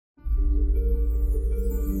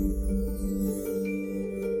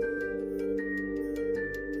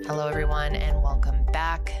Hello, everyone, and welcome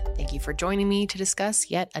back. Thank you for joining me to discuss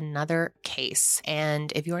yet another case.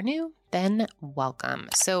 And if you are new, then welcome.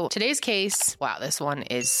 So today's case, wow, this one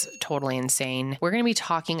is totally insane. We're going to be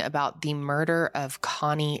talking about the murder of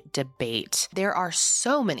Connie Dabate. There are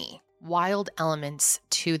so many wild elements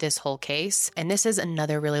to this whole case, and this is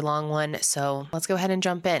another really long one, so let's go ahead and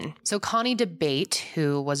jump in. So Connie Dabate,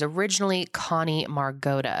 who was originally Connie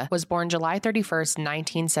Margota, was born July 31st,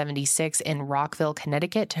 1976 in Rockville,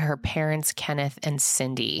 Connecticut to her parents Kenneth and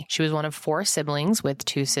Cindy. She was one of 4 siblings with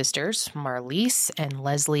 2 sisters, Marlise and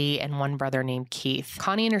Leslie, and one brother named Keith.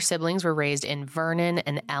 Connie and her siblings were raised in Vernon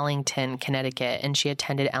and Ellington, Connecticut, and she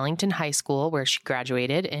attended Ellington High School, where she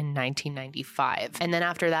graduated in 1995. And then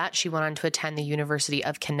after that, she went on to attend the University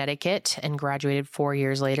of Connecticut and graduated 4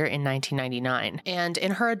 years later in 1999. And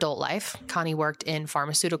in her adult life, Connie worked in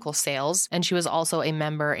pharmaceutical sales, and she was also a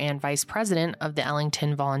member and vice president of the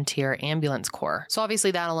Ellington Volunteer Ambulance Corps. So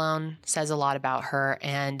obviously that alone says a lot about her,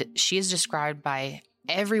 and she is described by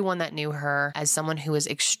everyone that knew her as someone who was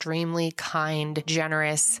extremely kind,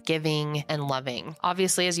 generous, giving, and loving.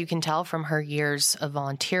 Obviously, as you can tell from her years of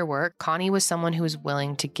volunteer work, Connie was someone who was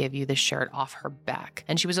willing to give you the shirt off her back.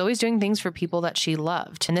 And she was always doing things for people that she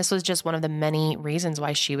loved. And this was just one of the many reasons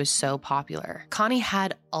why she was so popular. Connie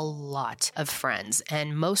had a lot of friends,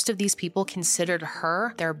 and most of these people considered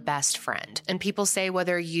her their best friend. And people say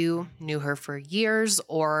whether you knew her for years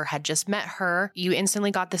or had just met her, you instantly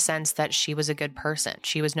got the sense that she was a good person.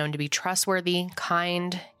 She was known to be trustworthy,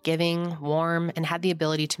 kind, giving, warm, and had the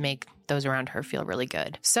ability to make those around her feel really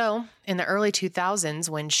good. So in the early 2000s,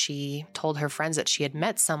 when she told her friends that she had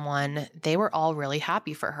met someone, they were all really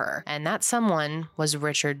happy for her. And that someone was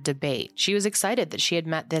Richard Dabate. She was excited that she had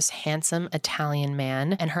met this handsome Italian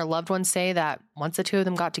man, and her loved ones say that once the two of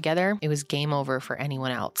them got together, it was game over for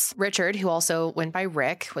anyone else. Richard, who also went by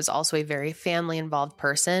Rick, was also a very family-involved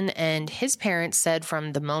person, and his parents said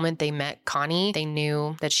from the moment they met Connie, they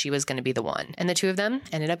knew that she was going to be the one. And the two of them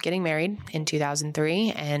ended up getting married in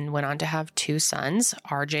 2003 and went on to have 2 sons,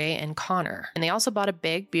 RJ and Connor. And they also bought a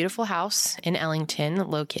big, beautiful house in Ellington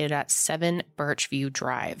located at 7 Birchview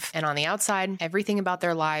Drive. And on the outside, everything about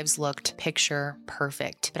their lives looked picture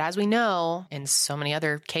perfect. But as we know, in so many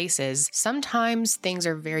other cases, sometimes things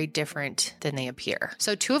are very different than they appear.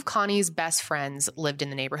 So 2 of Connie's best friends lived in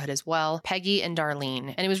the neighborhood as well, Peggy and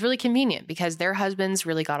Darlene. And it was really convenient because their husbands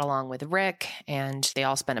really got along with Rick, and they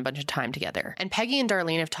all spent a bunch of time together. And Peggy and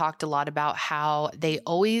Darlene have talked a lot about how they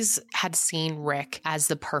always had seen Rick as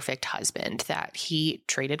the perfect husband, that he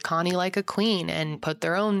treated Connie like a queen and put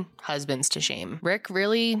their own husbands to shame. Rick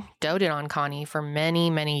really doted on Connie for many,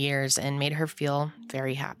 many years and made her feel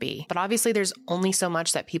very happy. But obviously there's only so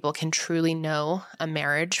much that people can truly know a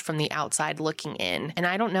marriage from the outside looking in. And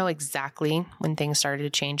I don't know exactly when things started to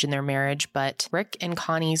change in their marriage, but Rick and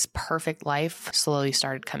Connie's perfect life slowly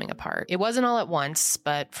started coming apart. It wasn't all at once,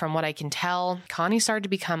 but from what I can tell, Connie started to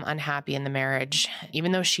become unhappy in the marriage,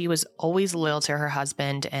 even though she was always loyal to her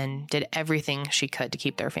husband and did everything she could to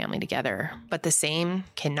keep their family together. But the same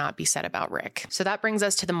cannot be said about Rick. So that brings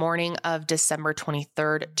us to the morning of December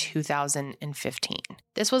 23rd, 2015.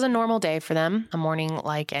 This was a normal day for them, a morning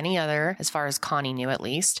like any other, as far as Connie knew at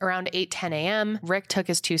least. Around 8:10 a.m., Rick took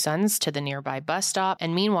his 2 sons to the nearby bus stop,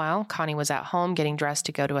 and meanwhile, Connie was at home getting dressed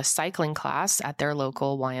to go to a cycling class at their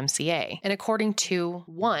local YMCA. And according to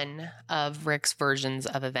one of Rick's versions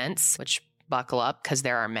of events, which buckle up because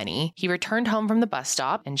there are many. He returned home from the bus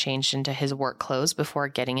stop and changed into his work clothes before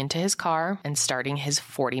getting into his car and starting his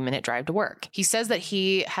 40-minute drive to work. He says that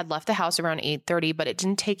he had left the house around 8:30, but it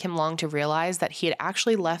didn't take him long to realize that he had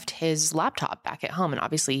actually left his laptop back at home, and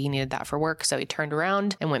obviously he needed that for work, so he turned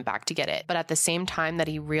around and went back to get it. But at the same time that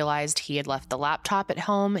he realized he had left the laptop at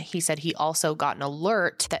home, he said he also got an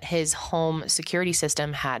alert that his home security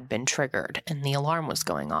system had been triggered and the alarm was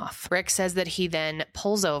going off. Rick says that he then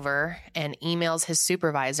pulls over and emails his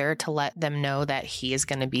supervisor to let them know that he is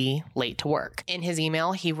going to be late to work. In his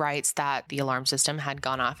email, he writes that the alarm system had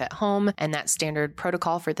gone off at home and that standard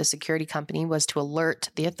protocol for the security company was to alert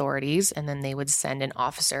the authorities and then they would send an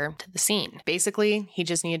officer to the scene. Basically, he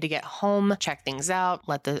just needed to get home, check things out,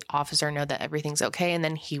 let the officer know that everything's okay, and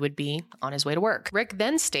then he would be on his way to work. Rick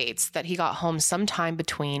then states that he got home sometime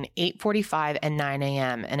between 8:45 and 9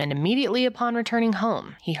 a.m. and then immediately upon returning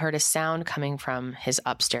home, he heard a sound coming from his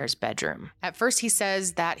upstairs bedroom. At first, he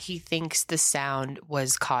says that he thinks the sound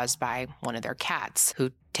was caused by one of their cats,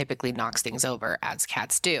 who typically knocks things over, as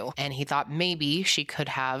cats do. And he thought maybe she could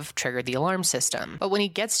have triggered the alarm system. But when he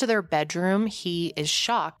gets to their bedroom, he is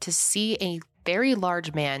shocked to see a very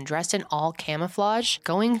large man dressed in all camouflage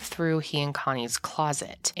going through he and Connie's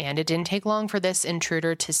closet. And it didn't take long for this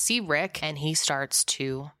intruder to see Rick, and he starts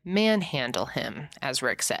to manhandle him, as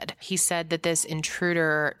Rick said. He said that this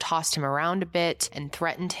intruder tossed him around a bit and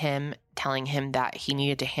threatened him, telling him that he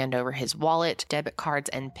needed to hand over his wallet, debit cards,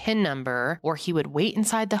 and PIN number, or he would wait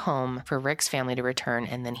inside the home for Rick's family to return,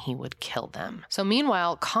 and then he would kill them. So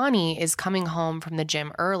meanwhile, Connie is coming home from the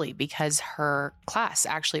gym early because her class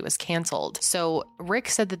actually was canceled. So Rick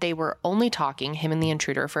said that they were only talking, him and the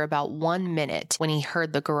intruder, for about 1 minute when he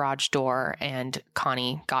heard the garage door and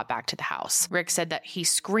Connie got back to the house. Rick said that he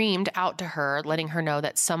screamed out to her, letting her know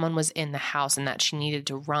that someone was in the house and that she needed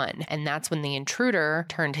to run. And that's when the intruder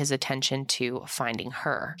turned his attention to finding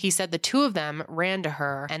her. He said the two of them ran to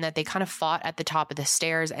her and that they kind of fought at the top of the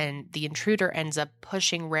stairs, and the intruder ends up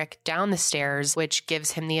pushing Rick down the stairs, which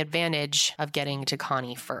gives him the advantage of getting to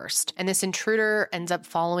Connie first. And this intruder ends up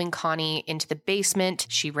following Connie into the basement.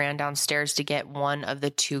 She ran downstairs to get one of the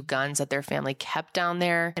 2 guns that their family kept down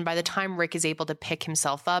there. And by the time Rick is able to pick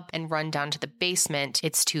himself up and run down to the basement,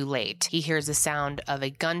 it's too late. He hears the sound of a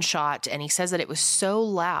gunshot, and he says that it was so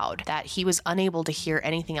loud that he was unable to hear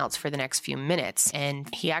anything else for the next few minutes. And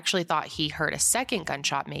he actually thought he heard a second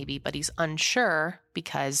gunshot maybe, but he's unsure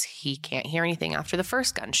because he can't hear anything after the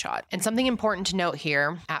first gunshot. And something important to note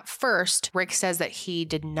here, at first, Rick says that he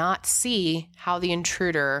did not see how the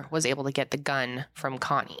intruder was able to get the gun from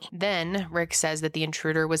Connie. Then Rick says that the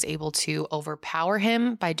intruder was able to overpower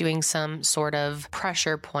him by doing some sort of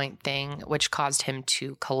pressure point thing, which caused him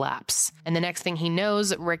to collapse. And the next thing he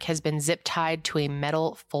knows, Rick has been zip tied to a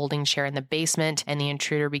metal folding chair in the basement, and the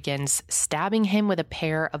intruder begins stabbing him with a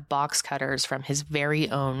pair of box cutters from his very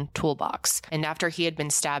own toolbox. And after he had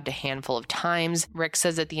been stabbed a handful of times, Rick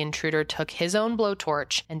says that the intruder took his own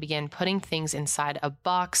blowtorch and began putting things inside a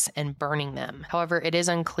box and burning them. However, it is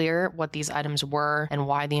unclear what these items were and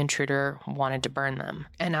why the intruder wanted to burn them.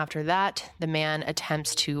 And after that, the man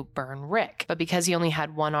attempts to burn Rick. But because he only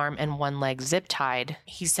had one arm and one leg zip tied,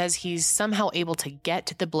 he says he's somehow able to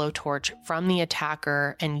get the blowtorch from the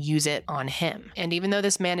attacker and use it on him. And even though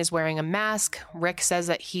this man is wearing a mask, Rick says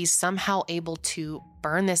that he's somehow able to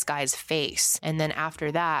burn this guy's face. And then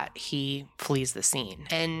after that, he flees the scene.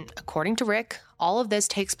 And according to Rick, all of this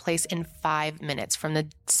takes place in 5 minutes. From the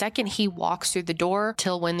second he walks through the door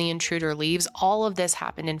till when the intruder leaves, all of this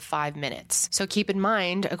happened in 5 minutes. So keep in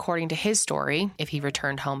mind, according to his story, if he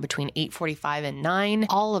returned home between 8:45 and 9,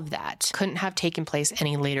 all of that couldn't have taken place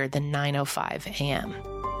any later than 9:05 a.m.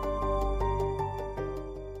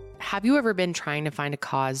 Have you ever been trying to find a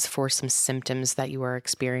cause for some symptoms that you are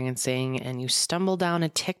experiencing and you stumble down a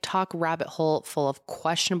TikTok rabbit hole full of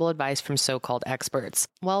questionable advice from so-called experts?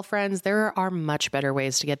 Well, friends, there are much better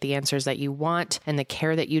ways to get the answers that you want and the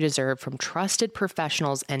care that you deserve from trusted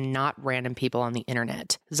professionals and not random people on the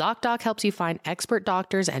internet. ZocDoc helps you find expert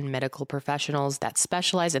doctors and medical professionals that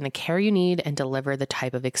specialize in the care you need and deliver the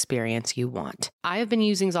type of experience you want. I have been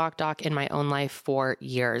using ZocDoc in my own life for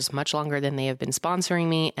years, much longer than they have been sponsoring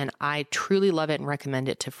me, and I truly love it and recommend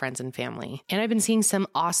it to friends and family. And I've been seeing some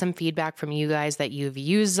awesome feedback from you guys that you've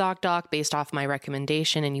used ZocDoc based off my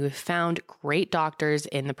recommendation, and you have found great doctors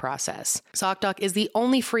in the process. ZocDoc is the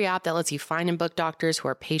only free app that lets you find and book doctors who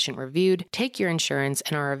are patient reviewed, take your insurance,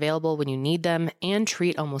 and are available when you need them, and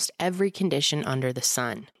treat almost every condition under the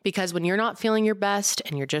sun. Because when you're not feeling your best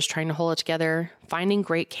and you're just trying to hold it together, finding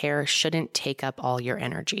great care shouldn't take up all your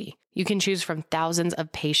energy. You can choose from thousands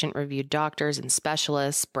of patient-reviewed doctors and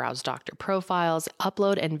specialists, browse doctor profiles,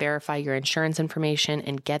 upload and verify your insurance information,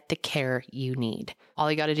 and get the care you need. All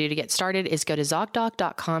you got to do to get started is go to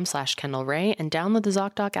ZocDoc.com/KendallRae and download the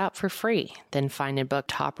ZocDoc app for free. Then find and book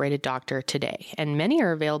top-rated doctor today. And many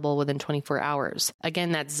are available within 24 hours.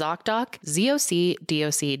 Again, that's ZocDoc,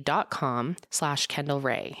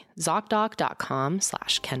 ZocDoc.com/KendallRae.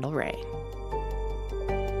 ZocDoc.com/KendallRae.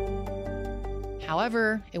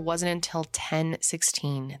 However, it wasn't until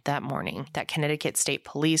 10:16 that morning that Connecticut State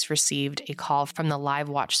Police received a call from the Live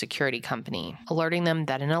Watch security company, alerting them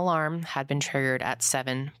that an alarm had been triggered at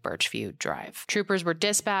 7 Birchview Drive. Troopers were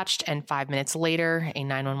dispatched, and 5 minutes later, a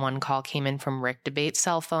 911 call came in from Rick Dabate's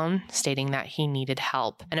cell phone, stating that he needed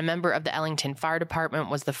help. And a member of the Ellington Fire Department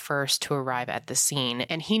was the first to arrive at the scene,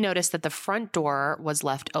 and he noticed that the front door was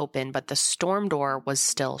left open, but the storm door was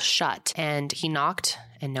still shut. And he knocked,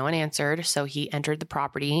 and no one answered, so he entered the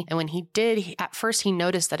property. And when he did, at first he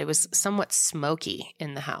noticed that it was somewhat smoky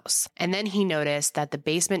in the house. And then he noticed that the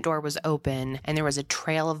basement door was open and there was a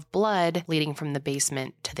trail of blood leading from the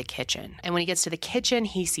basement to to the kitchen. And when he gets to the kitchen,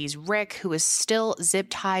 he sees Rick, who is still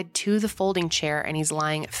zip-tied to the folding chair, and he's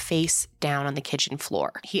lying face down on the kitchen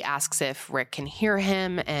floor. He asks if Rick can hear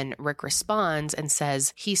him, and Rick responds and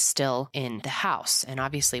says he's still in the house. And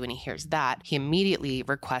obviously when he hears that, he immediately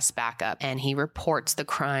requests backup, and he reports the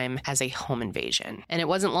crime as a home invasion. And it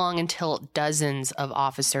wasn't long until dozens of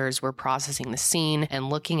officers were processing the scene and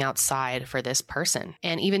looking outside for this person.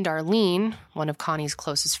 And even Darlene, one of Connie's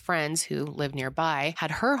closest friends who lived nearby,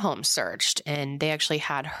 had her home searched, and they actually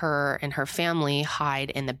had her and her family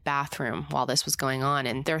hide in the bathroom while this was going on.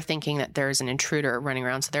 And they're thinking that there's an intruder running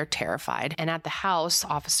around, so they're terrified. And at the house,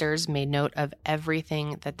 officers made note of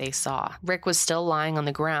everything that they saw. Rick was still lying on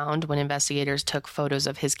the ground when investigators took photos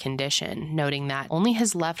of his condition, noting that only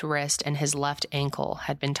his left wrist and his left ankle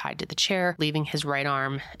had been tied to the chair, leaving his right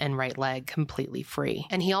arm and right leg completely free.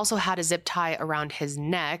 And he also had a zip tie around his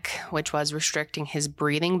neck, which was restricting his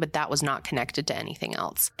breathing, but that was not connected to anything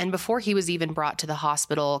else. And before he was even brought to the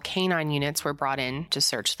hospital, canine units were brought in to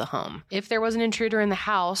search the home. If there was an intruder in the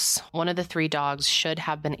house, one of the 3 dogs should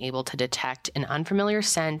have been able to detect an unfamiliar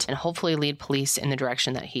scent and hopefully lead police in the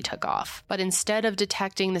direction that he took off. But instead of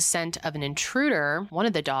detecting the scent of an intruder, one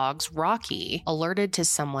of the dogs, Rocky, alerted to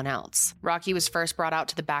someone else. Rocky was first brought out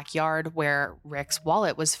to the backyard where Rick's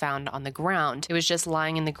wallet was found on the ground. It was just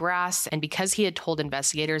lying in the grass, and because he had told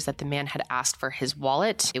investigators that the man had asked for his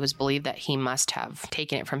wallet, it was believed that he must have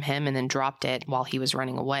taken it from him and then dropped it while he was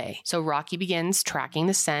running away. So Rocky begins tracking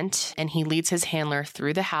the scent, and he leads his handler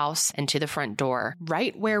through the house and to the front door,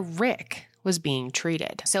 right where Rick was being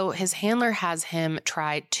treated. So his handler has him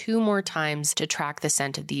try 2 more times to track the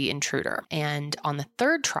scent of the intruder. And on the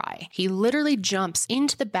 3rd try, he literally jumps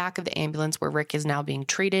into the back of the ambulance where Rick is now being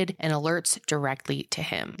treated and alerts directly to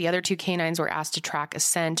him. The other 2 canines were asked to track a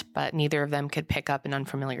scent, but neither of them could pick up an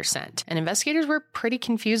unfamiliar scent. And investigators were pretty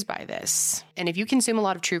confused by this. And if you consume a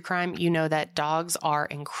lot of true crime, you know that dogs are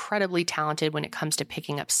incredibly talented when it comes to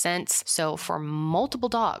picking up scents. So for multiple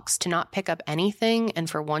dogs to not pick up anything and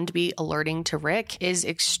for one to be alerting to Rick is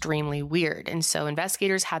extremely weird. And so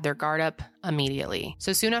investigators had their guard up immediately.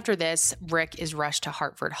 So soon after this, Rick is rushed to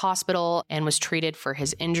Hartford Hospital and was treated for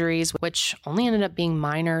his injuries, which only ended up being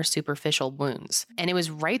minor superficial wounds. And it was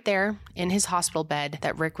right there in his hospital bed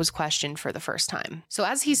that Rick was questioned for the first time. So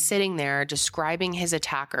as he's sitting there describing his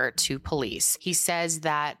attacker to police, he says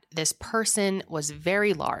that this person was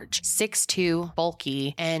very large, 6'2",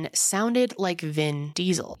 bulky, and sounded like Vin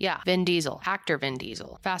Diesel. Yeah, Vin Diesel, actor Vin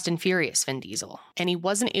Diesel, Fast and Furious Vin Diesel. And he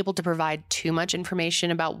wasn't able to provide too much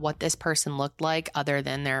information about what this person looked like other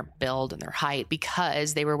than their build and their height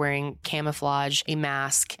because they were wearing camouflage, a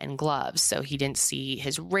mask, and gloves. So he didn't see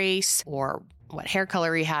his race or what hair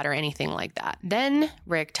color he had or anything like that. Then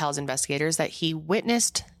Rick tells investigators that he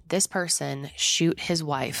witnessed this person shoot his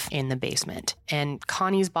wife in the basement. And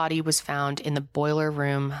Connie's body was found in the boiler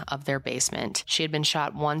room of their basement. She had been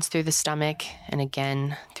shot once through the stomach and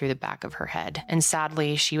again through the back of her head. And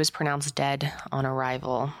sadly, she was pronounced dead on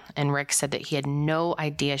arrival. And Rick said that he had no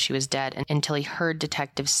idea she was dead until he heard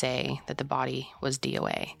detectives say that the body was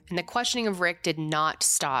DOA. And the questioning of Rick did not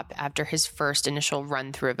stop after his first initial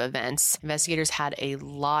run-through of events. Investigators had a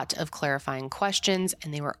lot of clarifying questions,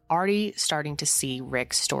 and they were already starting to see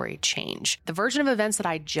Rick's story change. The version of events that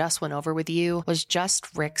I just went over with you was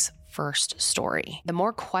just Rick's first story. The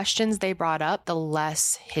more questions they brought up, the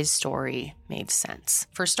less his story made sense.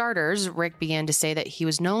 For starters, Rick began to say that he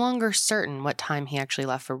was no longer certain what time he actually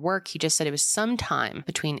left for work. He just said it was sometime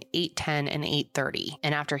between 8:10 and 8:30.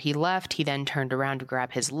 And after he left, he then turned around to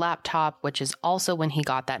grab his laptop, which is also when he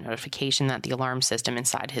got that notification that the alarm system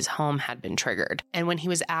inside his home had been triggered. And when he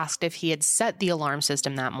was asked if he had set the alarm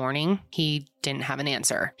system that morning, he didn't have an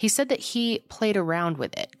answer. He said that he played around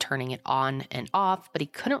with it, turning it on and off, but he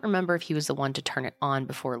couldn't remember if he was the one to turn it on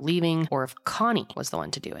before leaving or if Connie was the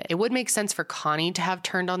one to do it. It would make sense for Connie to have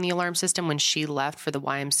turned on the alarm system when she left for the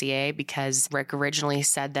YMCA because Rick originally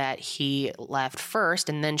said that he left first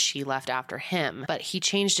and then she left after him. But he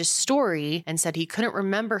changed his story and said he couldn't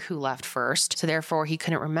remember who left first, so therefore he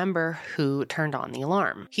couldn't remember who turned on the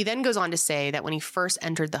alarm. He then goes on to say that when he first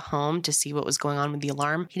entered the home to see what was going on with the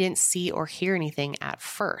alarm, he didn't see or hear anything at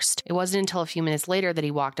first. It wasn't until a few minutes later that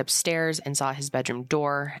he walked upstairs and saw his bedroom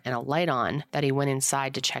door and a light on that he went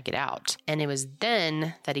inside to check it out. And it was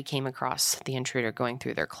then that he came across the intruder going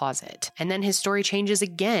through their closet. And then his story changes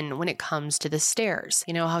again when it comes to the stairs.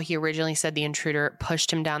 You know how he originally said the intruder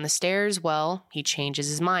pushed him down the stairs? Well, he changes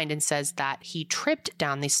his mind and says that he tripped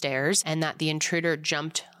down the stairs and that the intruder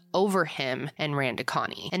jumped over him and ran to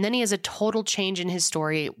Connie. And then he has a total change in his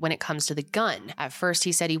story when it comes to the gun. At first,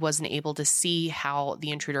 he said he wasn't able to see how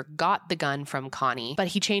the intruder got the gun from Connie, but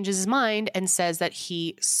he changes his mind and says that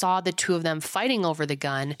he saw the two of them fighting over the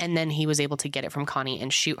gun, and then he was able to get it from Connie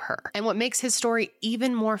and shoot her. And what makes his story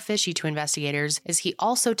even more fishy to investigators is he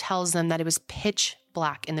also tells them that it was pitch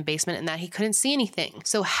black in the basement and that he couldn't see anything.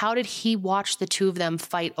 So how did he watch the two of them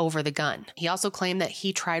fight over the gun? He also claimed that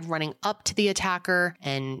he tried running up to the attacker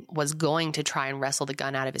and was going to try and wrestle the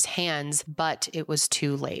gun out of his hands, but it was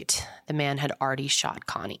too late. The man had already shot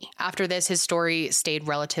Connie. After this, his story stayed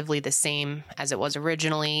relatively the same as it was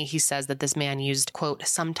originally. He says that this man used, quote,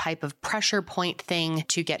 some type of pressure point thing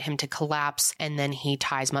to get him to collapse, and then he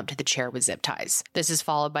ties him up to the chair with zip ties. This is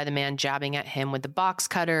followed by the man jabbing at him with the box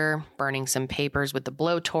cutter, burning some papers with the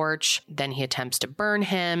blowtorch. Then he attempts to burn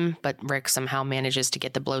him, but Rick somehow manages to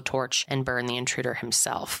get the blowtorch and burn the intruder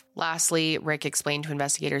himself. Lastly, Rick explained to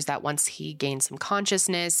investigators that once he gained some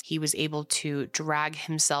consciousness, he was able to drag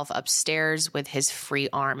himself upstairs with his free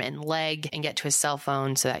arm and leg and get to his cell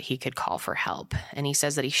phone so that he could call for help. And he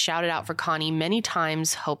says that he shouted out for Connie many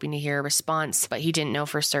times, hoping to hear a response, but he didn't know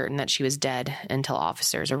for certain that she was dead until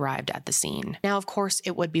officers arrived at the scene. Now, of course,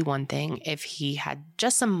 it would be one thing if he had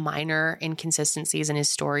just some minor inconsistencies in his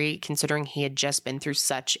story, considering he had just been through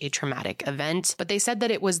such a traumatic event. But they said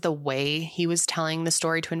that it was the way he was telling the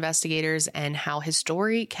story to investigators and how his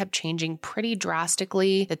story kept changing pretty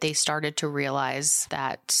drastically that they started to realize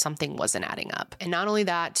that something wasn't adding up. And not only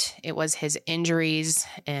that, it was his injuries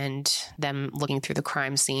and them looking through the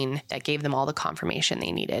crime scene that gave them all the confirmation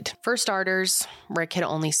they needed. For starters, Rick had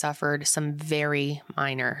only suffered some very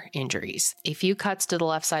minor injuries. A few cuts to the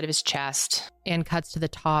left side of his chest and cuts to the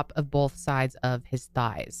top of both sides of his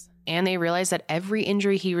thighs. And they realized that every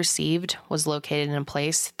injury he received was located in a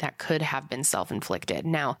place that could have been self-inflicted.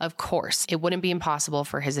 Now, of course, it wouldn't be impossible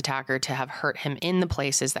for his attacker to have hurt him in the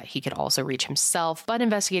places that he could also reach himself, but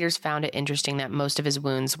investigators found it interesting that most of his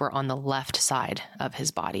wounds were on the left side of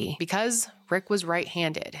his body because Rick was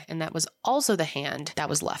right-handed, and that was also the hand that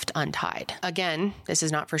was left untied. Again, this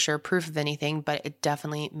is not for sure proof of anything, but it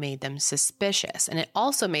definitely made them suspicious. And it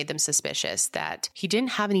also made them suspicious that he didn't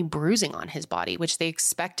have any bruising on his body, which they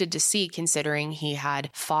expected to see considering he had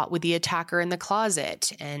fought with the attacker in the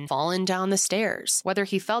closet and fallen down the stairs. Whether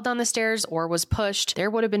he fell down the stairs or was pushed,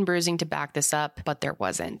 there would have been bruising to back this up, but there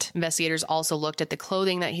wasn't. Investigators also looked at the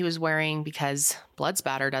clothing that he was wearing because blood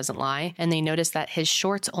spatter doesn't lie, and they noticed that his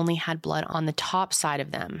shorts only had blood on the top side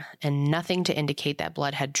of them and nothing to indicate that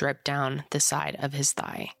blood had dripped down the side of his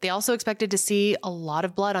thigh. They also expected to see a lot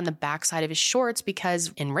of blood on the back side of his shorts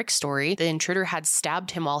because in Rick's story, the intruder had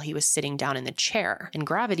stabbed him while he was sitting down in the chair, and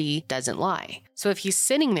gravity doesn't lie. So if he's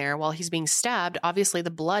sitting there while he's being stabbed, obviously the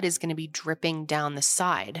blood is going to be dripping down the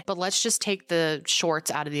side. But let's just take the shorts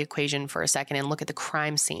out of the equation for a second and look at the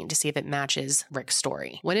crime scene to see if it matches Rick's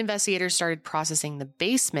story. When investigators started processing the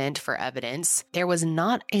basement for evidence, there was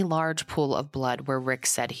not a large pool of blood where Rick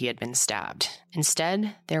said he had been stabbed.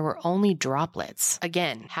 Instead, there were only droplets.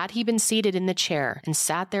 Again, had he been seated in the chair and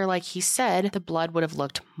sat there like he said, the blood would have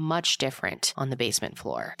looked much different on the basement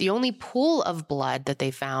floor. The only pool of blood that they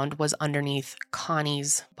found was underneath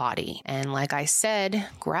Connie's body. And like I said,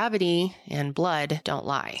 gravity and blood don't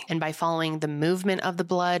lie. And by following the movement of the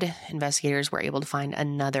blood, investigators were able to find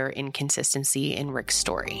another inconsistency in Rick's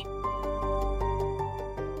story.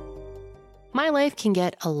 My life can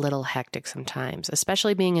get a little hectic sometimes,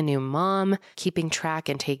 especially being a new mom, keeping track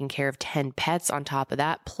and taking care of 10 pets on top of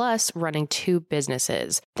that, plus running 2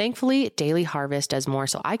 businesses. Thankfully, Daily Harvest does more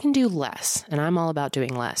so I can do less, and I'm all about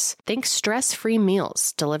doing less. Think stress-free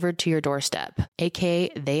meals delivered to your doorstep, aka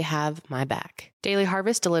they have my back. Daily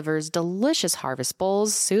Harvest delivers delicious harvest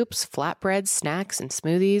bowls, soups, flatbreads, snacks, and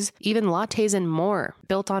smoothies, even lattes and more,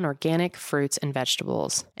 built on organic fruits and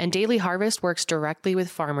vegetables. And Daily Harvest works directly with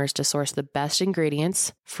farmers to source the best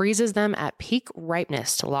ingredients, freezes them at peak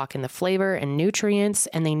ripeness to lock in the flavor and nutrients,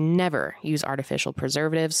 and they never use artificial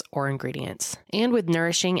preservatives or ingredients. And with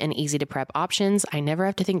nourishing and easy to prep options, I never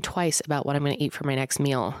have to think twice about what I'm going to eat for my next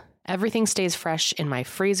meal. Everything stays fresh in my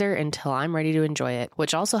freezer until I'm ready to enjoy it,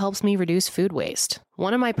 which also helps me reduce food waste.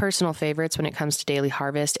 One of my personal favorites when it comes to Daily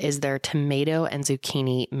Harvest is their tomato and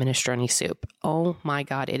zucchini minestrone soup. Oh my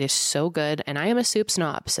God, it is so good, and I am a soup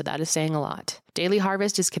snob, so that is saying a lot. Daily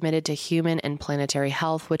Harvest is committed to human and planetary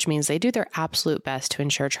health, which means they do their absolute best to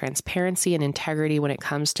ensure transparency and integrity when it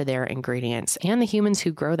comes to their ingredients and the humans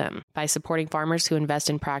who grow them. By supporting farmers who invest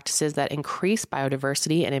in practices that increase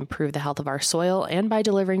biodiversity and improve the health of our soil, and by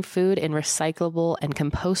delivering food in recyclable and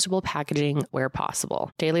compostable packaging where possible.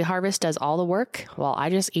 Daily Harvest does all the work while I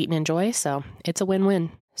just eat and enjoy, so it's a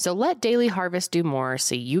win-win. So let Daily Harvest do more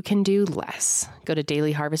so you can do less. Go to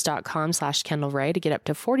dailyharvest.com/KendallRae to get up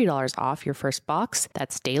to $40 off your first box.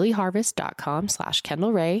 That's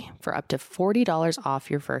dailyharvest.com/KendallRae for up to $40 off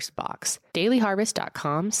your first box.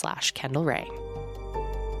 dailyharvest.com/KendallRae.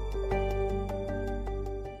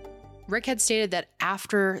 Rick had stated that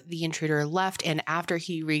after the intruder left and after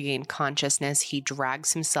he regained consciousness, he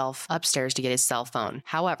drags himself upstairs to get his cell phone.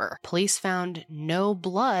 However, police found no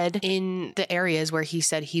blood in the areas where he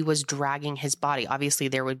said he was dragging his body. Obviously,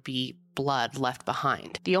 there would be blood left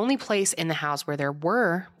behind. The only place in the house where there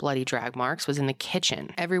were bloody drag marks was in the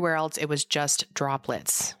kitchen. Everywhere else, it was just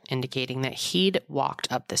droplets, indicating that he'd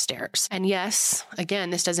walked up the stairs. And yes, again,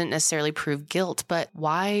 this doesn't necessarily prove guilt, but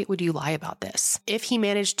why would you lie about this? If he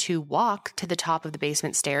managed to walk to the top of the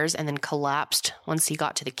basement stairs and then collapsed once he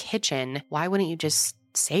got to the kitchen, why wouldn't you just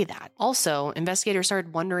say that? Also, investigators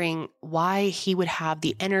started wondering why he would have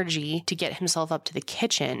the energy to get himself up to the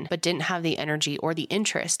kitchen, but didn't have the energy or the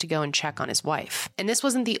interest to go and check on his wife. And this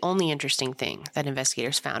wasn't the only interesting thing that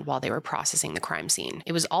investigators found while they were processing the crime scene.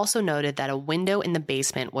 It was also noted that a window in the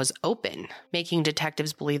basement was open, making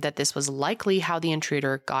detectives believe that this was likely how the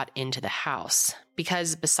intruder got into the house.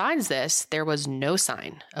 Because besides this, there was no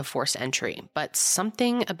sign of forced entry, but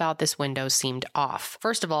something about this window seemed off.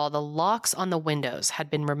 First of all, the locks on the windows had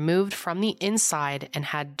been removed from the inside and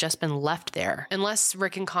had just been left there. Unless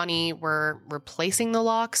Rick and Connie were replacing the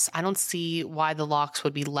locks, I don't see why the locks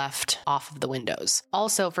would be left off of the windows.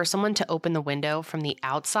 Also, for someone to open the window from the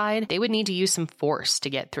outside, they would need to use some force to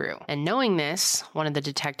get through. And knowing this, one of the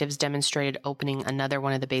detectives demonstrated opening another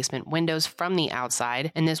one of the basement windows from the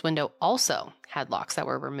outside, and this window also had locks that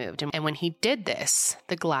were removed. And when he did this,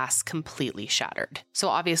 the glass completely shattered. So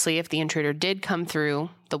obviously, if the intruder did come through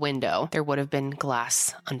the window, there would have been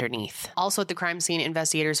glass underneath. Also at the crime scene,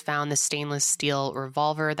 investigators found the stainless steel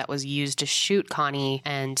revolver that was used to shoot Connie,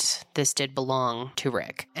 and this did belong to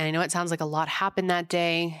Rick. And I know it sounds like a lot happened that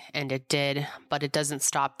day, and it did, but it doesn't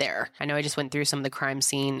stop there. I know I just went through some of the crime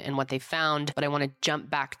scene and what they found, but I want to jump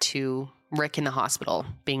back to Rick in the hospital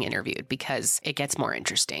being interviewed because it gets more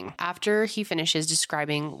interesting. After he finishes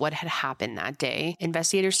describing what had happened that day,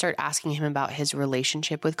 investigators start asking him about his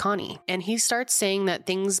relationship with Connie. And he starts saying that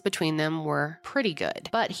things between them were pretty good,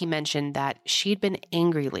 but he mentioned that she'd been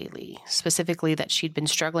angry lately, specifically that she'd been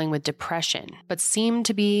struggling with depression, but seemed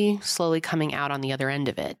to be slowly coming out on the other end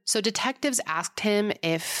of it. So detectives asked him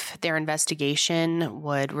if their investigation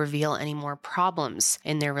would reveal any more problems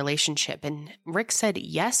in their relationship, and Rick said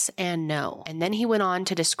yes and no. And then he went on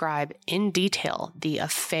to describe in detail the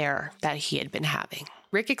affair that he had been having.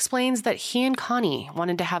 Rick explains that he and Connie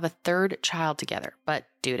wanted to have a third child together, but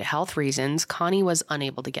due to health reasons, Connie was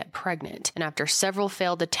unable to get pregnant. And after several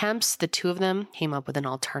failed attempts, the two of them came up with an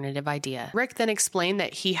alternative idea. Rick then explained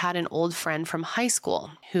that he had an old friend from high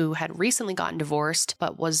school who had recently gotten divorced,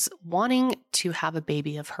 but was wanting to have a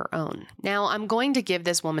baby of her own. Now, I'm going to give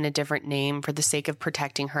this woman a different name for the sake of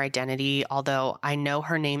protecting her identity, although I know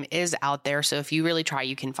her name is out there, so if you really try,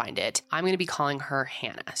 you can find it. I'm going to be calling her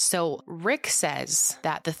Hannah. So Rick says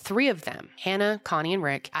that the three of them, Hannah, Connie, and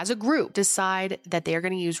Rick, as a group, decide that they are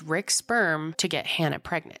going to use Rick's sperm to get Hannah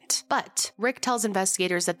pregnant. But Rick tells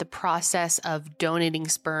investigators that the process of donating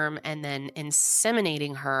sperm and then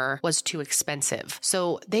inseminating her was too expensive.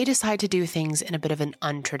 So they decide to do things in a bit of an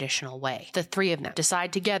untraditional way. The three of them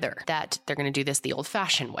decide together that they're going to do this the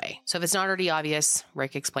old-fashioned way. So if it's not already obvious,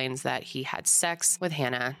 Rick explains that he had sex with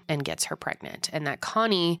Hannah and gets her pregnant, and that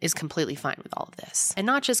Connie is completely fine with all of this. And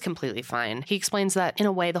not just completely fine, he explains that in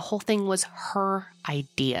a way the whole thing was her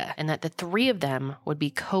idea, and that the three of them would be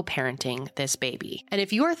co-parenting this baby. And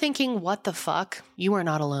if you are thinking, what the fuck, you are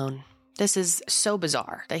not alone. This is so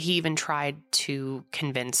bizarre that he even tried to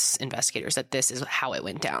convince investigators that this is how it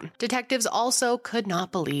went down. Detectives also could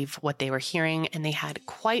not believe what they were hearing, and they had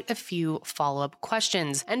quite a few follow-up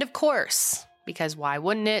questions. And of course, because why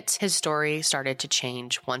wouldn't it? His story started to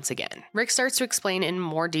change once again. Rick starts to explain in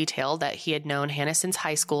more detail that he had known Hannah since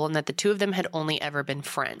high school and that the two of them had only ever been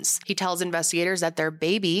friends. He tells investigators that their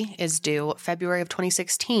baby is due February of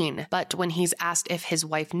 2016, but when he's asked if his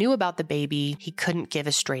wife knew about the baby, he couldn't give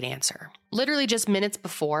a straight answer. Literally just minutes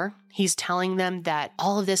before, he's telling them that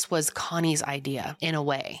all of this was Connie's idea in a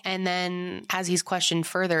way. And then as he's questioned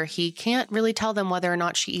further, he can't really tell them whether or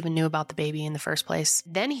not she even knew about the baby in the first place.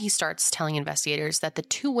 Then he starts telling investigators that the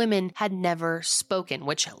two women had never spoken,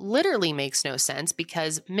 which literally makes no sense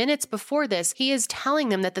because minutes before this, he is telling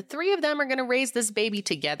them that the three of them are going to raise this baby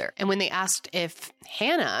together. And when they asked if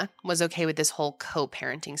Hannah was okay with this whole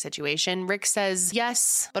co-parenting situation, Rick says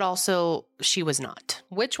yes, but also she was not.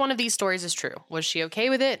 Which one of these stories is this true? Was she okay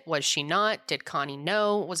with it? Was she not? Did Connie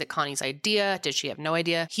know? Was it Connie's idea? Did she have no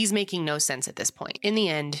idea? He's making no sense at this point. In the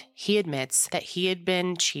end, he admits that he had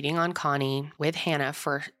been cheating on Connie with Hannah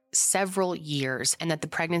for several years and that the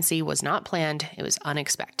pregnancy was not planned. It was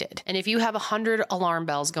unexpected. And if you have 100 alarm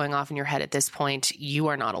bells going off in your head at this point, you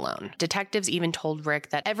are not alone. Detectives even told Rick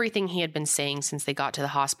that everything he had been saying since they got to the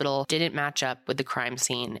hospital didn't match up with the crime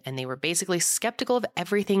scene, and they were basically skeptical of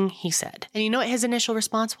everything he said. And you know what his initial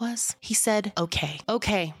response was? He said,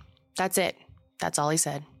 okay, that's it. That's all he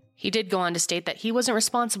said. He did go on to state that he wasn't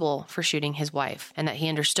responsible for shooting his wife and that he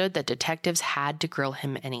understood that detectives had to grill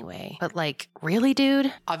him anyway. But like, really,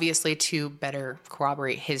 dude? Obviously, to better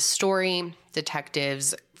corroborate his story,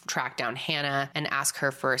 detectives track down Hannah and ask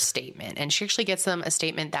her for a statement. And she actually gets them a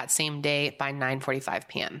statement that same day by 9:45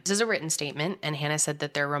 p.m. This is a written statement, and Hannah said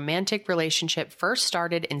that their romantic relationship first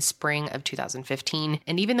started in spring of 2015.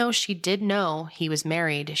 And even though she did know he was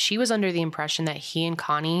married, she was under the impression that he and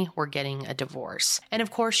Connie were getting a divorce. And of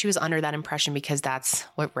course, she was under that impression because that's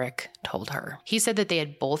what Rick told her. He said that they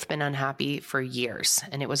had both been unhappy for years,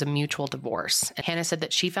 and it was a mutual divorce. And Hannah said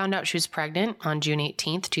that she found out she was pregnant on June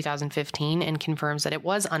 18th, 2015, and confirms that it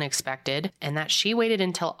was unexpected and that she waited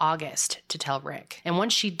until August to tell Rick. And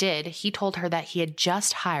once she did, he told her that he had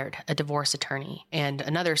just hired a divorce attorney. And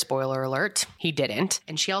another spoiler alert, he didn't.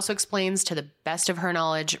 And she also explains, to the best of her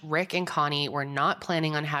knowledge, Rick and Connie were not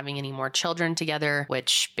planning on having any more children together,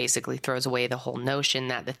 which basically throws away the whole notion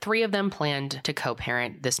that the three of them planned to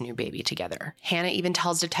co-parent this new baby together. Hannah even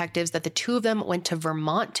tells detectives that the two of them went to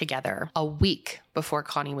Vermont together a week before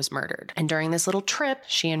Connie was murdered. And during this little trip,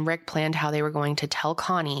 she and Rick planned how they were going to tell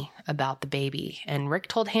Connie about the baby. And Rick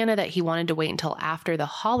told Hannah that he wanted to wait until after the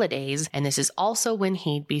holidays, and this is also when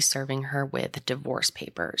he'd be serving her with divorce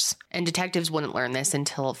papers. And detectives wouldn't learn this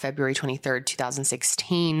until February 23rd,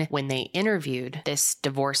 2016, when they interviewed this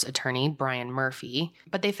divorce attorney, Brian Murphy.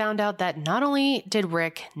 But they found out that not only did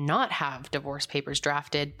Rick not have divorce papers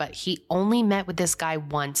drafted, but he only met with this guy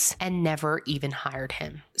once and never even hired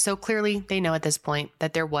him. So clearly, they know at this point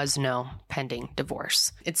that there was no pending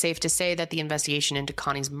divorce. It's safe to say that the investigation into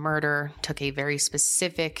Connie's murder took a very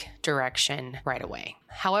specific direction right away.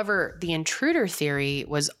 However, the intruder theory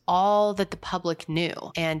was all that the public knew,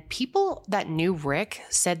 and people that knew Rick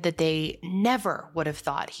said that they never would have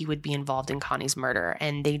thought he would be involved in Connie's murder,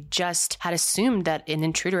 and they just had assumed that an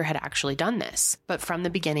intruder had actually done this. But from the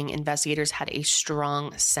beginning, investigators had a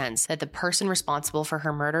strong sense that the person responsible for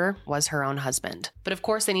her murder was her own husband. But of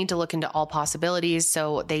course, they need to look into all possibilities,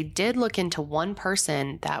 so they did look into one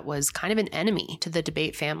person that was kind of an enemy to the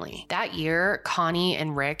Dabate family. That year, Connie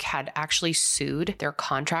and Rick had actually sued their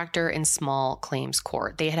contractor in small claims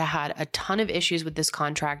court. They had had a ton of issues with this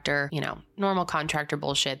contractor, normal contractor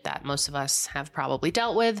bullshit that most of us have probably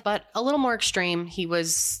dealt with, but a little more extreme. He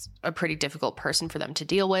was a pretty difficult person for them to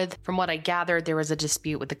deal with. From what I gathered, there was a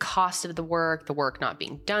dispute with the cost of the work not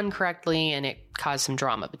being done correctly, and it caused some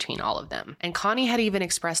drama between all of them. And Connie had even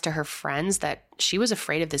expressed to her friends that she was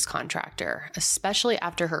afraid of this contractor, especially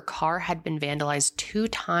after her car had been vandalized 2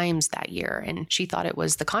 times that year, and she thought it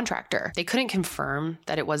was the contractor. They couldn't confirm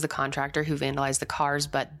that it was the contractor who vandalized the cars,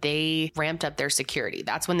 but they ramped up their security.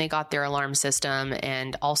 That's when they got their alarm system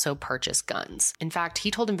and also purchased guns. In fact,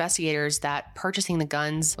 he told investigators that purchasing the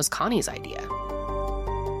guns was Connie's idea.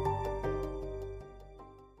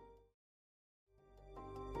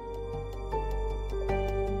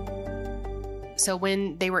 So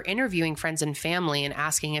when they were interviewing friends and family and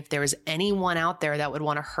asking if there was anyone out there that would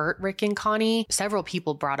want to hurt Rick and Connie, several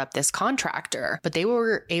people brought up this contractor, but they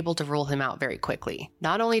were able to rule him out very quickly.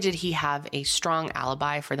 Not only did he have a strong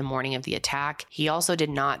alibi for the morning of the attack, he also did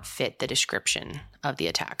not fit the description of the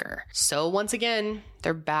attacker. So once again,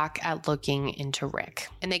 they're back at looking into Rick.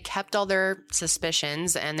 And they kept all their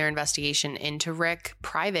suspicions and their investigation into Rick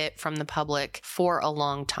private from the public for a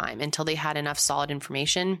long time until they had enough solid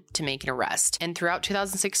information to make an arrest. And throughout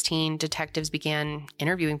 2016, detectives began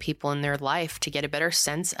interviewing people in their life to get a better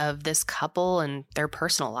sense of this couple and their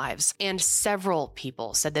personal lives. And several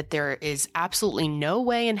people said that there is absolutely no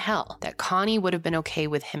way in hell that Connie would have been okay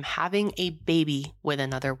with him having a baby with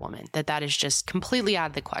another woman, that is just completely out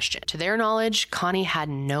of the question. To their knowledge, Connie had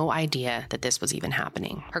no idea that this was even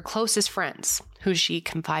happening. Her closest friends, who she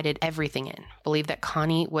confided everything in, believed that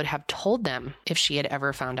Connie would have told them if she had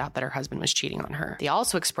ever found out that her husband was cheating on her. They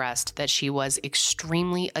also expressed that she was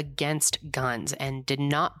extremely against guns and did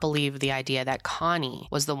not believe the idea that Connie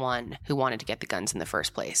was the one who wanted to get the guns in the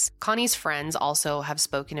first place. Connie's friends also have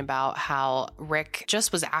spoken about how Rick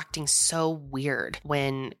just was acting so weird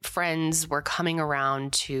when friends were coming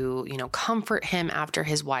around to, comfort him him after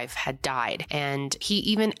his wife had died. And he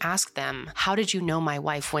even asked them, "How did you know my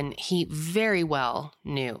wife?" when he very well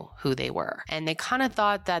knew who they were. And they kind of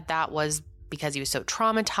thought that that was because he was so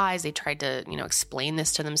traumatized. They tried to, explain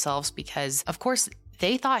this to themselves because, of course,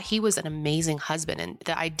 they thought he was an amazing husband, and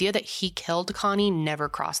the idea that he killed Connie never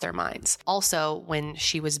crossed their minds. Also, when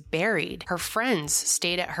she was buried, her friends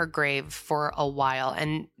stayed at her grave for a while,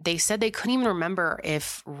 and they said they couldn't even remember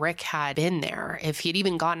if Rick had been there, if he'd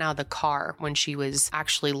even gotten out of the car when she was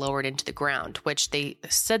actually lowered into the ground, which they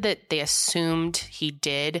said that they assumed he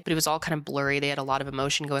did, but it was all kind of blurry. They had a lot of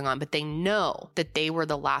emotion going on, but they know that they were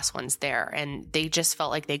the last ones there, and they just felt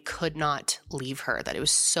like they could not leave her, that it was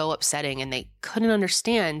so upsetting, and they couldn't understand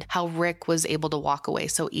how Rick was able to walk away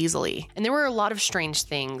so easily. And there were a lot of strange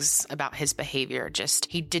things about his behavior. Just,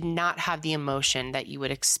 he did not have the emotion that you would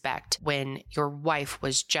expect when your wife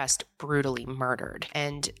was just brutally murdered.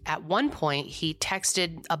 And at one point, he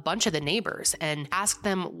texted a bunch of the neighbors and asked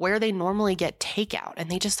them where they normally get takeout. And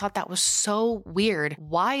they just thought that was so weird.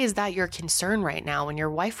 Why is that your concern right now? When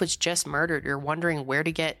your wife was just murdered, you're wondering where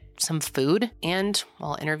to get some food. And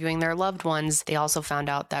while interviewing their loved ones, they also found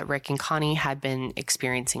out that Rick and Connie had been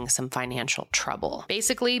experiencing some financial trouble.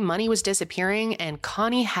 Basically, money was disappearing and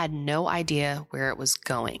Connie had no idea where it was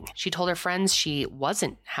going. She told her friends she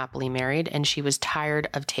wasn't happily married and she was tired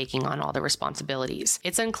of taking on all the responsibilities.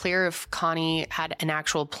 It's unclear if Connie had an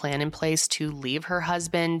actual plan in place to leave her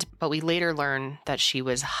husband, but we later learned that she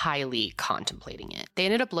was highly contemplating it. They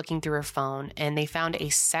ended up looking through her phone and they found a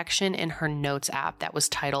section in her notes app that was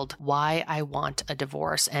titled "Why I Want a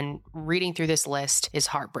Divorce," and reading through this list is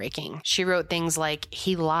heartbreaking. She wrote things like,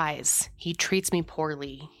 "He lies. He treats me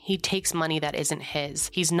poorly. He takes money that isn't his.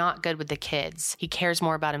 He's not good with the kids. He cares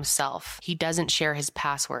more about himself. He doesn't share his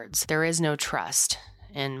passwords. There is no trust."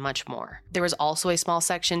 And much more. There was also a small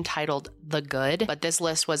section titled "The Good," but this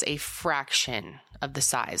list was a fraction of the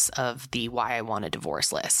size of the "Why I Want a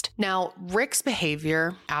Divorce" list. Now, Rick's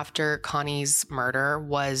behavior after Connie's murder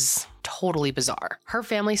was totally bizarre. Her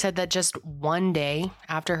family said that just one day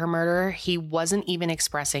after her murder, he wasn't even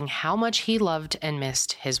expressing how much he loved and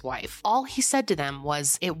missed his wife. All he said to them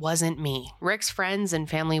was, "It wasn't me." Rick's friends and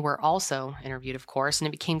family were also interviewed, of course, and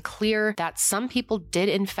it became clear that some people did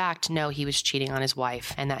in fact know he was cheating on his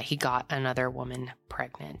wife and that he got another woman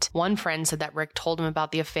pregnant. One friend said that Rick told him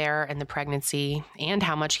about the affair and the pregnancy and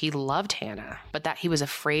how much he loved Hannah, but that he was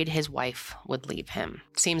afraid his wife would leave him.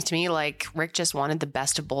 Seems to me like Rick just wanted the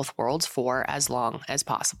best of both worlds for as long as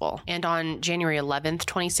possible. And on January 11th,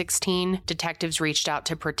 2016, detectives reached out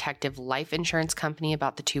to Protective Life Insurance Company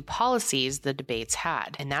about the two policies the Dabates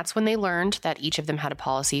had. And that's when they learned that each of them had a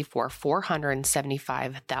policy for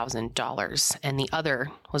 $475,000, and the other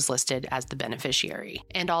was listed as the beneficiary.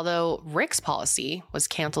 And although Rick's policy was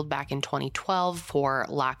canceled back in 2012 for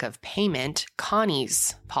lack of payment,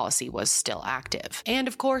 Connie's policy was still active. And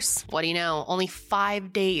of course, what do you know, only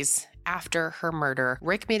 5 days after her murder,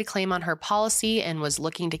 Rick made a claim on her policy and was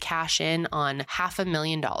looking to cash in on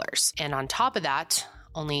 $500,000. And on top of that,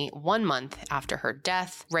 only 1 month after her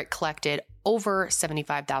death, Rick collected over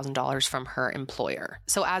 $75,000 from her employer.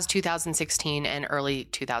 So as 2016 and early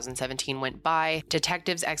 2017 went by,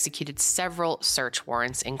 detectives executed several search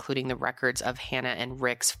warrants, including the records of Hannah and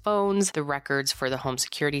Rick's phones, the records for the home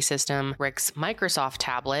security system, Rick's Microsoft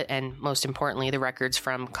tablet, and most importantly, the records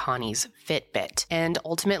from Connie's Fitbit. And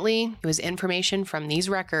ultimately, it was information from these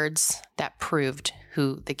records that proved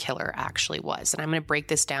who the killer actually was. And I'm going to break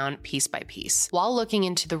this down piece by piece. While looking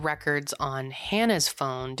into the records on Hannah's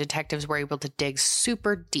phone, detectives were able to dig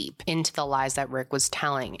super deep into the lies that Rick was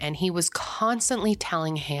telling. And he was constantly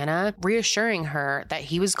telling Hannah, reassuring her that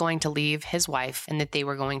he was going to leave his wife and that they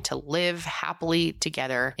were going to live happily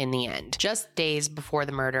together in the end. Just days before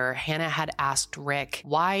the murder, Hannah had asked Rick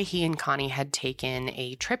why he and Connie had taken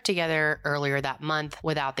a trip together earlier that month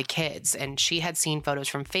without the kids. And she had seen photos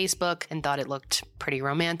from Facebook and thought it looked pretty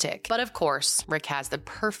romantic. But of course, Rick has the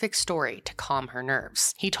perfect story to calm her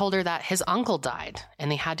nerves. He told her that his uncle died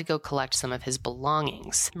and they had to go collect some of his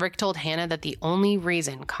belongings. Rick told Hannah that the only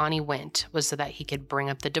reason Connie went was so that he could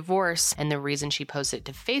bring up the divorce, and the reason she posted it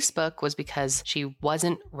to Facebook was because she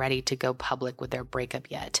wasn't ready to go public with their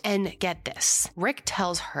breakup yet. And get this, Rick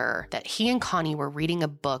tells her that he and Connie were reading a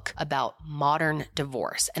book about modern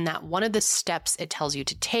divorce, and that one of the steps it tells you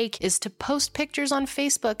to take is to post pictures on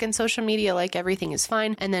Facebook and social media like everything is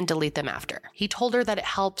fine, and then delete them after. He told her that it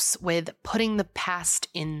helps with putting the past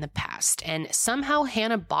in the past, and somehow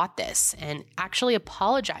Hannah bought this. this and actually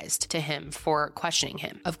apologized to him for questioning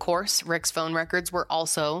him. Of course, Rick's phone records were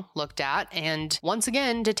also looked at, and once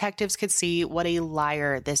again, detectives could see what a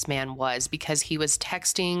liar this man was because he was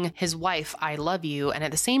texting his wife, "I love you," and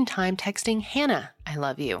at the same time texting Hannah, "I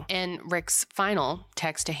love you." And Rick's final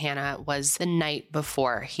text to Hannah was the night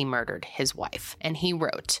before he murdered his wife. And he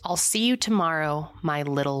wrote, "I'll see you tomorrow, my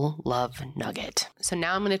little love nugget." So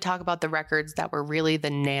now I'm going to talk about the records that were really the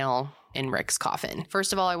nail in Rick's coffin.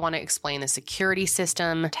 First of all, I want to explain the security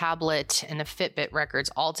system, tablet, and the Fitbit records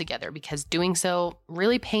all together because doing so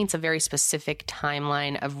really paints a very specific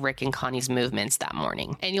timeline of Rick and Connie's movements that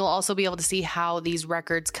morning. And you'll also be able to see how these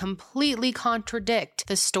records completely contradict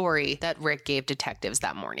the story that Rick gave detectives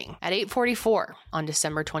that morning. At 8:44 on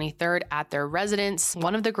December 23rd at their residence,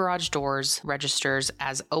 one of the garage doors registers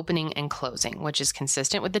as opening and closing, which is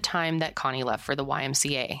consistent with the time that Connie left for the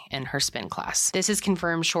YMCA and her spin class. This is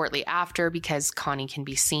confirmed shortly after because Connie can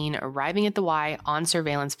be seen arriving at the Y on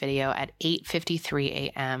surveillance video at 8:53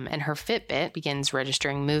 a.m. and her Fitbit begins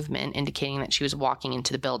registering movement, indicating that she was walking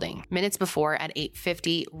into the building. Minutes before, at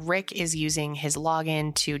 8:50, Rick is using his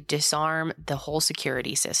login to disarm the whole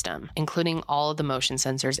security system, including all of the motion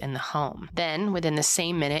sensors in the home. Then, within the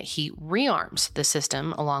same minute, he rearms the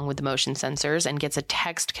system along with the motion sensors and gets a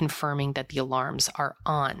text confirming that the alarms are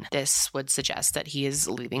on. This would suggest that he is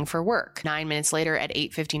leaving for work. 9 minutes later, at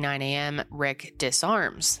 8:59 a.m., Rick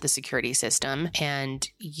disarms the security system and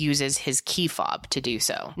uses his key fob to do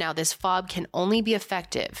so. Now, this fob can only be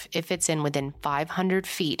effective if it's in within 500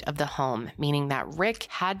 feet of the home, meaning that Rick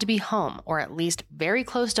had to be home or at least very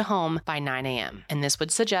close to home by 9 a.m. And this would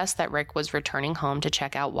suggest that Rick was returning home to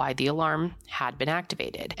check out why the alarm had been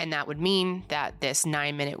activated. And that would mean that this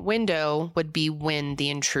 9-minute window would be when the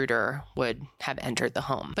intruder would have entered the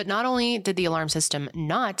home. But not only did the alarm system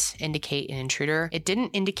not indicate an intruder, it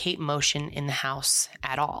didn't indicate motion in the house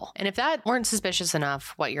at all. And if that weren't suspicious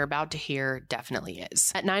enough, what you're about to hear definitely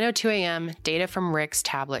is. At 9:02 a.m., data from Rick's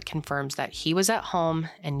tablet confirms that he was at home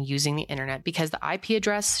and using the internet because the IP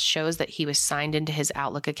address shows that he was signed into his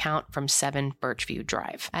Outlook account from 7 Birchview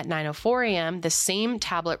Drive. At 9:04 a.m., the same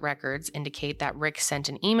tablet records indicate that Rick sent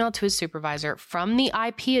an email to his supervisor from the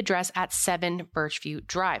IP address at 7 Birchview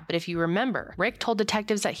Drive. But if you remember, Rick told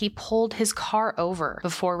detectives that he pulled his car over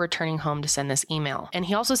before returning home to send this email. And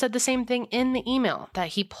he also said the same thing in the email, that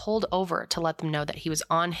he pulled over to let them know that he was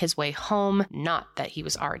on his way home, not that he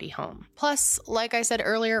was already home. Plus, like I said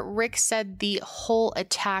earlier, Rick said the whole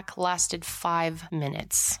attack lasted 5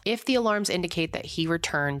 minutes. If the alarms indicate that he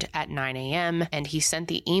returned at 9 a.m. and he sent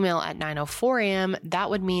the email at 9:04 a.m., that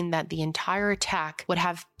would mean that the entire attack would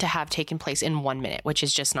have to have taken place in 1 minute, which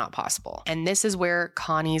is just not possible. And this is where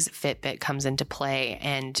Connie's Fitbit comes into play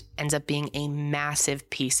and ends up being a massive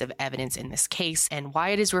piece of evidence in this case, and why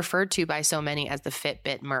it is referred to by so many as the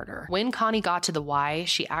Fitbit murder. When Connie got to the Y,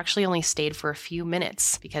 she actually only stayed for a few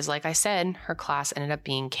minutes because, like I said, her class ended up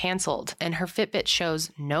being canceled, and her Fitbit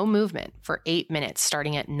shows no movement for 8 minutes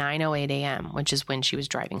starting at 9:08 a.m., which is when she was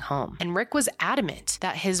driving home. And Rick was adamant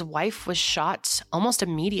that his wife was shot almost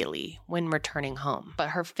immediately when returning home, but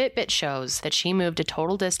her Fitbit shows that she moved a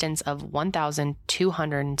total distance of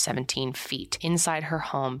 1,217 feet inside her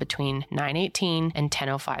home between 9:18 and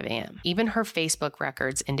 10:05 a.m. Even her Facebook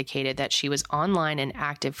records indicated that she was online and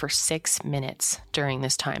active for 6 minutes during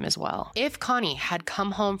this time as well. If Connie had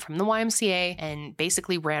come home from the YMCA and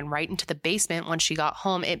basically ran right into the basement when she got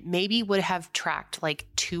home, it maybe would have tracked like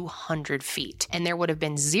 200 feet, and there would have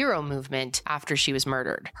been zero movement after she was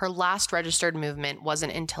murdered. Her last registered movement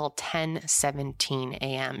wasn't until 10:17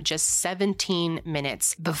 a.m., just 17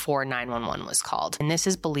 minutes before 911 was called. And this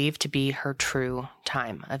is believed to be her true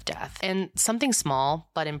time of death. And something small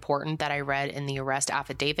but important that I read in the arrest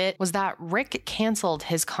affidavit was that Rick canceled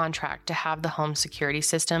his contract to have the home security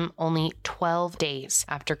system only 12 days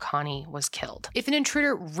after Connie was killed. If an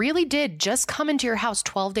intruder really did just come into your house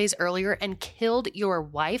 12 days earlier and killed your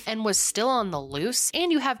wife and was still on the loose,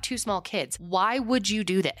 and you have 2 small kids, why would you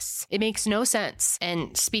do this? It makes no sense.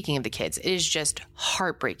 And speaking of the kids, it is just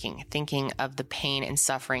heartbreaking thinking of the pain and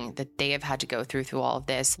suffering that they have had to go through all of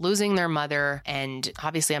this, losing their mother. And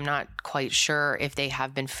obviously, I'm not quite sure if they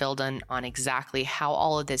have been filled in on exactly how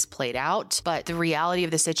all of this played out, but the reality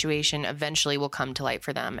of the situation eventually will come to light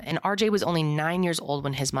for them. And RJ was only 9 years old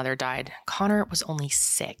when his mother died. Connor was only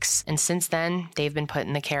 6. And since then, they've been put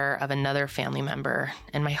in the care of another family member,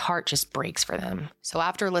 and my heart just breaks for them. So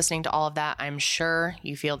after listening to all of that, I'm sure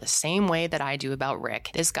you feel the same way that I do about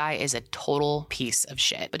Rick. This guy is a total piece of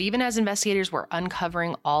shit. But even as investigators were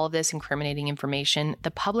uncovering all of this incriminating information,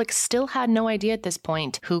 the public still had no idea at this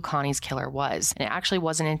point who Connie's killer was. And it actually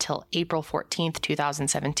wasn't until April 14th,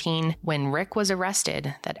 2017, when Rick was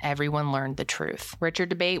arrested, that everyone learned the truth. Richard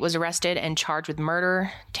Dabate was arrested and charged with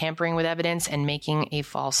murder, tampering with evidence, and making a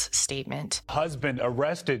false statement. Husband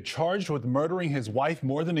arrested, charged with murdering his wife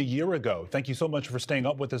more than a year ago. Thank you so much for staying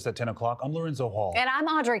up with us at 10 o'clock. I'm Lorenzo Hall. And I'm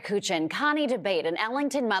Audrey Kuchin. Connie Dabate, an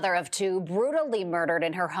Ellington mother of two, brutally murdered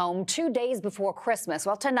in her home 2 days before Christmas.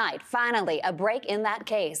 Well, tonight, finally, a break in that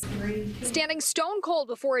case. Standing stone cold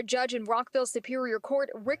before a judge in Rockville Superior Court,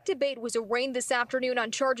 Rick Dabate was arraigned this afternoon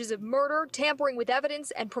on charges of murder, tampering with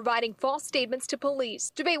evidence, and providing false statements to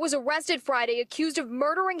police. Dabate was arrested Friday, accused of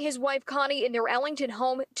murdering his wife Connie in their Ellington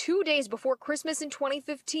home 2 days before Christmas in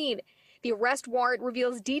 2015. The arrest warrant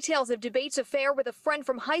reveals details of Dabate's affair with a friend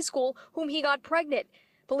from high school whom he got pregnant.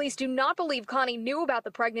 Police do not believe Connie knew about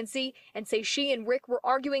the pregnancy and say she and Rick were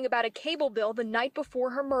arguing about a cable bill the night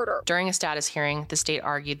before her murder. During a status hearing, the state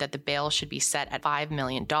argued that the bail should be set at $5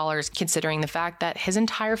 million, considering the fact that his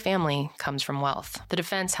entire family comes from wealth. The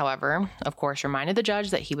defense, however, of course, reminded the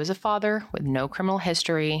judge that he was a father with no criminal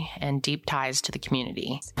history and deep ties to the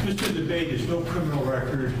community. Mr. Dabate has no criminal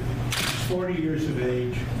record. He's 40 years of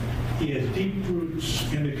age. He has deep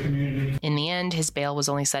roots in the community. In the end, his bail was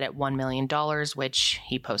only set at $1 million, which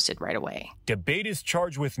he posted right away. Dabate is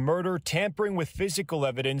charged with murder, tampering with physical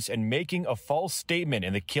evidence, and making a false statement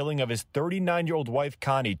in the killing of his 39-year-old wife,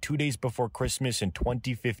 Connie, 2 days before Christmas in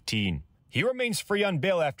 2015. He remains free on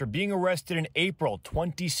bail after being arrested in April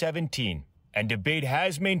 2017. And Dabate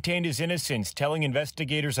has maintained his innocence, telling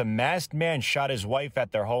investigators a masked man shot his wife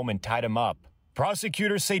at their home and tied him up.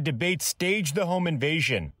 Prosecutors say Dabate staged the home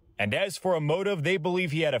invasion. And as for a motive, they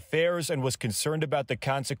believe he had affairs and was concerned about the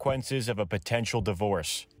consequences of a potential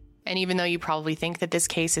divorce. And even though you probably think that this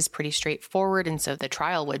case is pretty straightforward and so the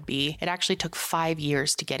trial would be, it actually took 5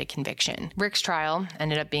 years to get a conviction. Rick's trial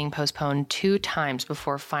ended up being postponed 2 times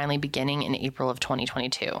before finally beginning in April of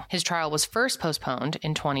 2022. His trial was first postponed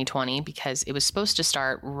in 2020 because it was supposed to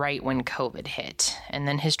start right when COVID hit. And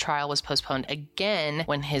then his trial was postponed again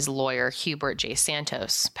when his lawyer, Hubert J.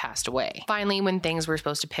 Santos, passed away. Finally, when things were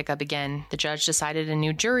supposed to pick up again, the judge decided a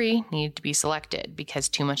new jury needed to be selected because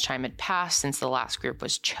too much time had passed since the last group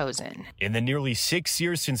was chosen. In the nearly 6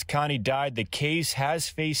 years since Connie died, the case has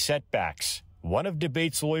faced setbacks. One of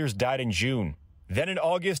Dabate's lawyers died in June. Then in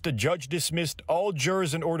August, a judge dismissed all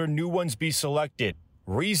jurors and ordered new ones be selected,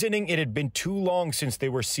 reasoning it had been too long since they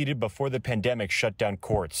were seated before the pandemic shut down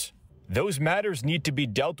courts. Those matters need to be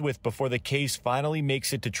dealt with before the case finally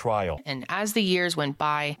makes it to trial. And as the years went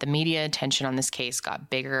by, the media attention on this case got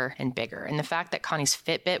bigger and bigger. And the fact that Connie's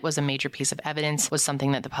Fitbit was a major piece of evidence was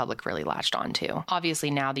something that the public really latched onto.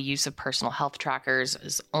 Obviously, now the use of personal health trackers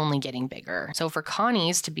is only getting bigger. So for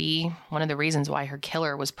Connie's to be one of the reasons why her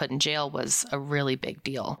killer was put in jail was a really big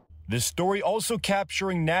deal. The story also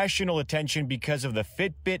capturing national attention because of the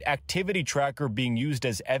Fitbit activity tracker being used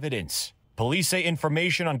as evidence. Police say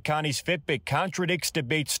information on Connie's Fitbit contradicts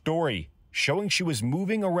Dabate's story, showing she was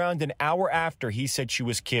moving around an hour after he said she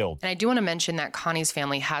was killed. And I do want to mention that Connie's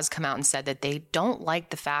family has come out and said that they don't like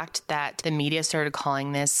the fact that the media started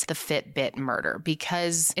calling this the Fitbit murder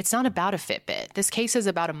because it's not about a Fitbit. This case is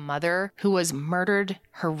about a mother who was murdered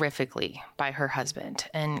horrifically by her husband.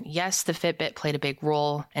 And yes, the Fitbit played a big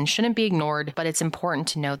role and shouldn't be ignored, but it's important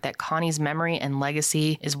to note that Connie's memory and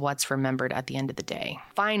legacy is what's remembered at the end of the day.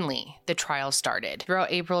 Finally, the trial started.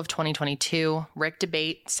 Throughout April of 2022, Rick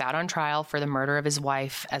Dabate sat on trial for the murder of his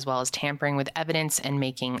wife, as well as tampering with evidence and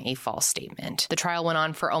making a false statement. The trial went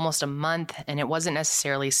on for almost a month, and it wasn't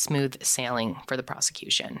necessarily smooth sailing for the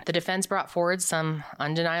prosecution. The defense brought forward some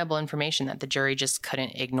undeniable information that the jury just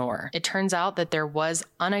couldn't ignore. It turns out that there was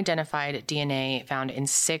unidentified DNA found in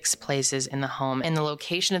 6 places in the home, and the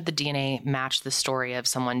location of the DNA matched the story of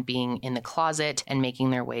someone being in the closet and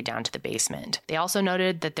making their way down to the basement. They also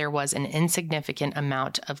noted that there was an insignificant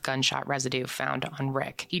amount of gunshot residue found on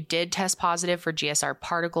Rick. He did test positive for GSR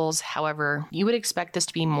particles. However, you would expect this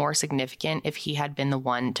to be more significant if he had been the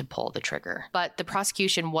one to pull the trigger. But the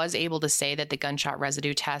prosecution was able to say that the gunshot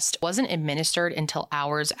residue test wasn't administered until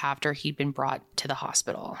hours after he'd been brought to the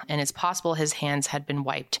hospital, and it's possible his hands had been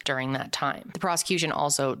wiped during that time. The prosecution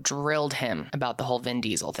also drilled him about the whole Vin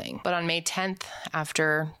Diesel thing. But on May 10th,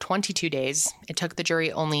 after 22 days, it took the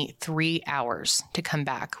jury only 3 hours to come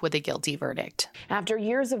back with a guilty verdict. After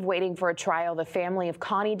years of waiting for a trial, the family of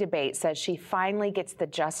Connie Dabate says she finally gets the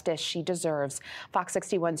justice she deserves. Fox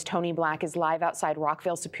 61's Tony Black is live outside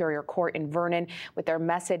Rockville Superior Court in Vernon with their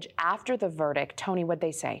message after the verdict. Tony, what'd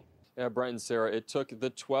they say? Yeah, Brent and Sarah, it took the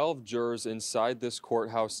 12 jurors inside this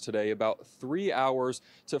courthouse today about 3 hours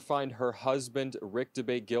to find her husband, Rick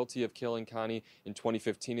Dabate, guilty of killing Connie in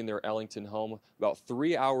 2015 in their Ellington home. About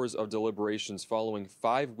 3 hours of deliberations following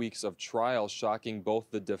 5 weeks of trial, shocking both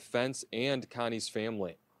the defense and Connie's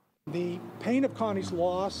family. The pain of Connie's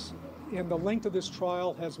loss and the length of this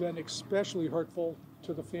trial has been especially hurtful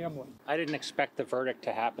to the family. I didn't expect the verdict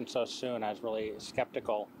to happen so soon. I was really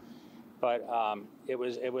skeptical. But it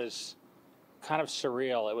was kind of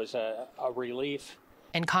surreal. It was a relief.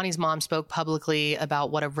 And Connie's mom spoke publicly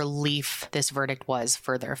about what a relief this verdict was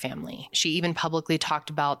for their family. She even publicly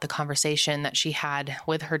talked about the conversation that she had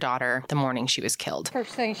with her daughter the morning she was killed.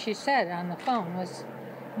 First thing she said on the phone was,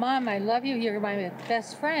 "Mom, I love you. You're my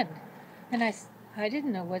best friend." And I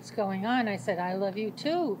didn't know what's going on. I said, "I love you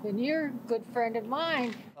too, and you're a good friend of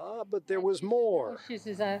mine." But there was more. She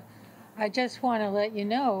says, I just want to let you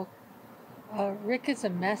know, Rick is a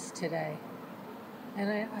mess today.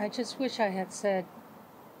 And I just wish I had said,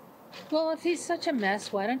 well, if he's such a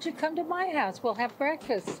mess, why don't you come to my house? We'll have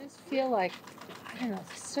breakfast. I just feel like, I don't know,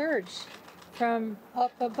 surge from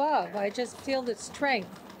up above. I just feel the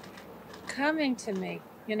strength coming to me,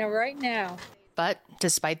 right now. But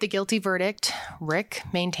despite the guilty verdict, Rick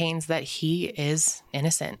maintains that he is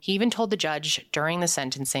innocent. He even told the judge during the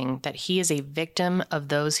sentencing that he is a victim of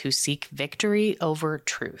those who seek victory over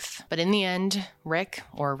truth. But in the end, Rick,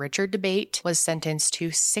 or Richard Dabate, was sentenced to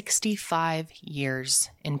 65 years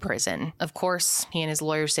in prison. Of course, he and his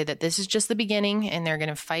lawyers say that this is just the beginning and they're going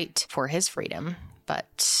to fight for his freedom.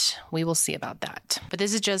 But we will see about that. But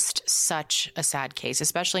this is just such a sad case,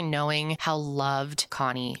 especially knowing how loved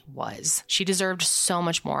Connie was. She deserved so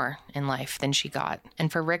much more in life than she got. And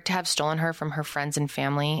for Rick to have stolen her from her friends and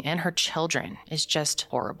family and her children is just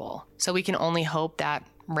horrible. So we can only hope that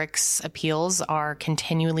Rick's appeals are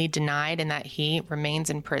continually denied and that he remains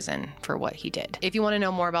in prison for what he did. If you want to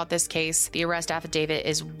know more about this case, the arrest affidavit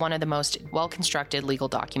is one of the most well-constructed legal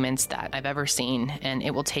documents that I've ever seen, and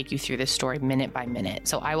it will take you through this story minute by minute.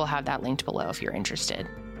 So I will have that linked below if you're interested.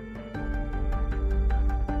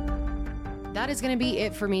 That is going to be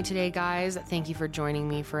it for me today, guys. Thank you for joining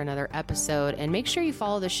me for another episode. And make sure you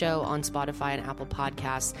follow the show on Spotify and Apple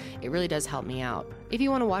Podcasts. It really does help me out. If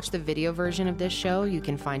you want to watch the video version of this show, you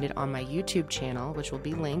can find it on my YouTube channel, which will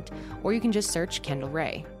be linked, or you can just search Kendall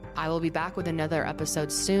Ray. I will be back with another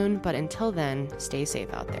episode soon, but until then, stay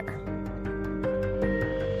safe out there.